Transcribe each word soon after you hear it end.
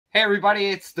Hey everybody,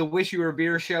 it's the Wish You Were a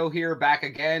Beer show here back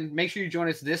again. Make sure you join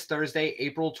us this Thursday,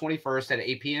 April 21st at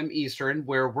 8 p.m. Eastern,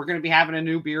 where we're going to be having a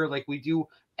new beer like we do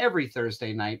every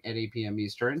Thursday night at 8 p.m.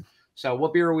 Eastern. So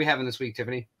what beer are we having this week,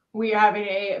 Tiffany? We are having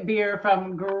a beer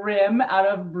from Grimm out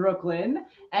of Brooklyn,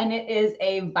 and it is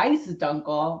a Weisse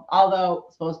Dunkel, although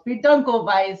it's supposed to be Dunkel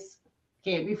Weiss.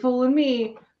 Can't be fooling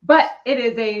me. But it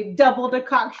is a double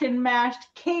decoction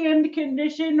mashed canned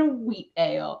condition wheat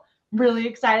ale. Really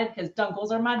excited because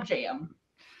Dunkels are my jam.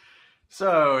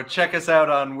 So check us out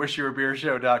on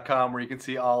wishyouabeershow.com where you can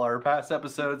see all our past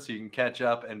episodes so you can catch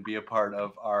up and be a part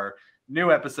of our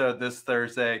new episode this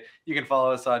Thursday. You can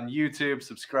follow us on YouTube,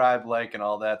 subscribe, like, and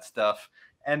all that stuff.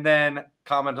 And then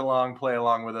comment along, play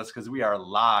along with us because we are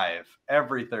live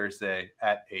every Thursday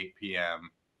at 8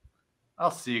 p.m.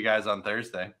 I'll see you guys on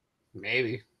Thursday.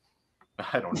 Maybe.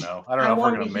 I don't know. I don't know if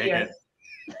we're going to make it.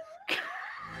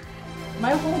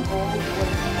 My whole goal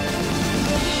was